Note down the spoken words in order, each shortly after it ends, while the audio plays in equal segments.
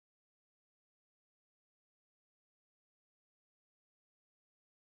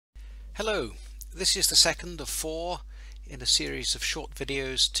Hello, this is the second of 4 in a series of short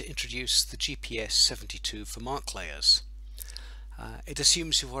videos to introduce the GPS72 for mark layers. It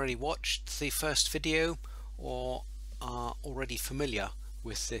assumes you've already watched the first video or are already familiar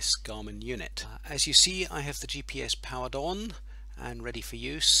with this Garmin unit. As you see, I have the GPS powered on and ready for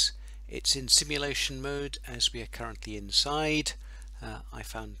use. It's in simulation mode as we are currently inside. I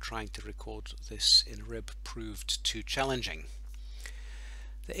found trying to record this in a rib proved too challenging.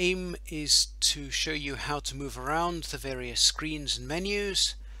 The aim is to show you how to move around the various screens and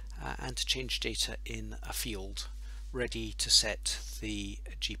menus and to change data in a field, ready to set the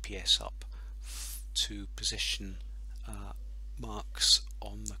GPS up to position marks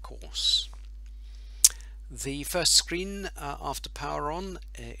on the course. The first screen after power on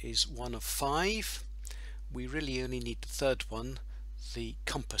is one of 5. We really only need the third one, the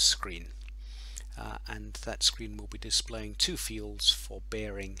compass screen. And that screen will be displaying 2 fields for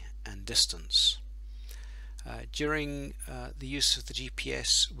bearing and distance. During the use of the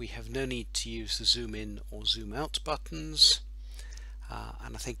GPS, we have no need to use the zoom in or zoom out buttons,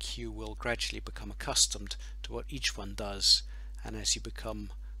 and I think you will gradually become accustomed to what each one does, and as you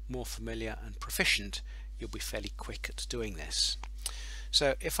become more familiar and proficient, you'll be fairly quick at doing this.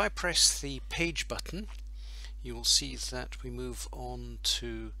 So if I press the page button, you will see that we move on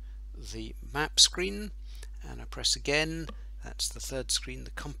to the map screen, and I press again. That's the third screen,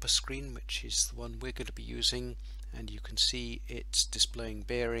 the compass screen, which is the one we're going to be using, and you can see it's displaying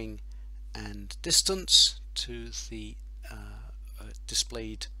bearing and distance to the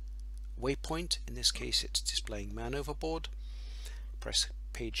displayed waypoint. In this case it's displaying man overboard. Press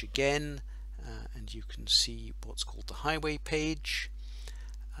page again and you can see what's called the highway page,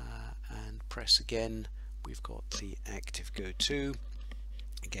 and press again, we've got the active go-to.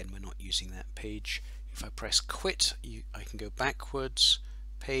 Again, we're not using that page. If I press quit, I can go backwards,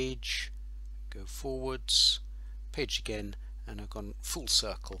 page, go forwards, page again, and I've gone full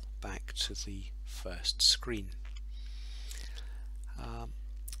circle back to the first screen.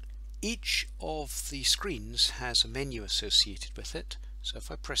 Each of the screens has a menu associated with it, so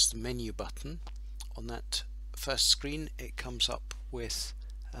if I press the menu button on that first screen, it comes up with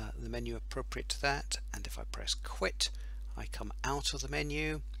the menu appropriate to that, and if I press quit, I come out of the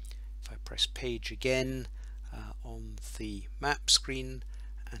menu. If I press page again on the map screen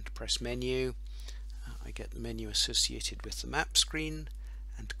and press menu, I get the menu associated with the map screen,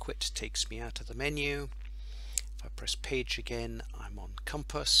 and quit takes me out of the menu. If I press page again, I'm on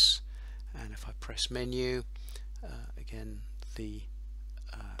compass, and if I press menu, again the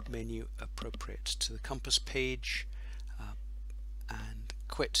menu appropriate to the compass page, and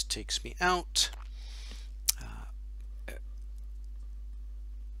quit takes me out.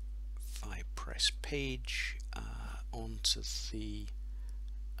 Press page onto the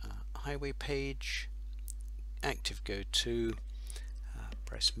highway page, active go-to,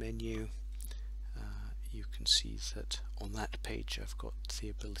 press menu. You can see that on that page I've got the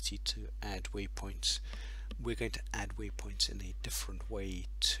ability to add waypoints. We're going to add waypoints in a different way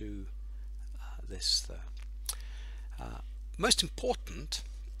to this though. Most important,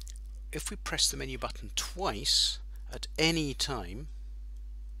 if we press the menu button twice at any time,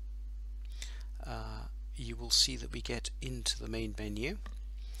 you will see that we get into the main menu,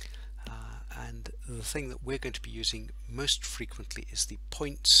 and the thing that we're going to be using most frequently is the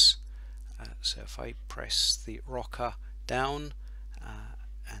points. So if I press the rocker down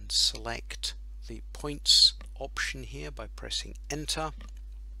and select the points option here by pressing enter,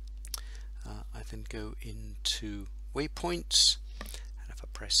 I then go into waypoints, and if I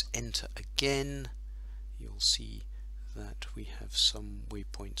press enter again, you'll see that we have some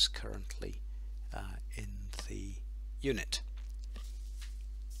waypoints currently in the unit.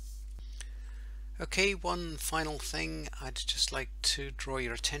 Okay, one final thing I'd just like to draw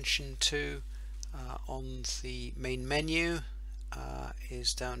your attention to on the main menu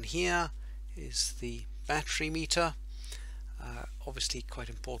is down here is the battery meter. Obviously quite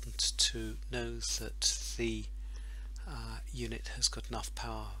important to know that the unit has got enough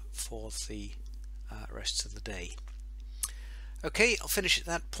power for the rest of the day. Okay, I'll finish at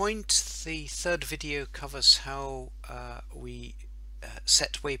that point. The third video covers how we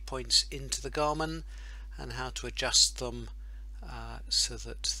set waypoints into the Garmin and how to adjust them so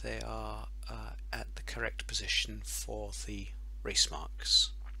that they are at the correct position for the race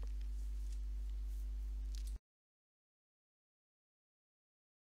marks.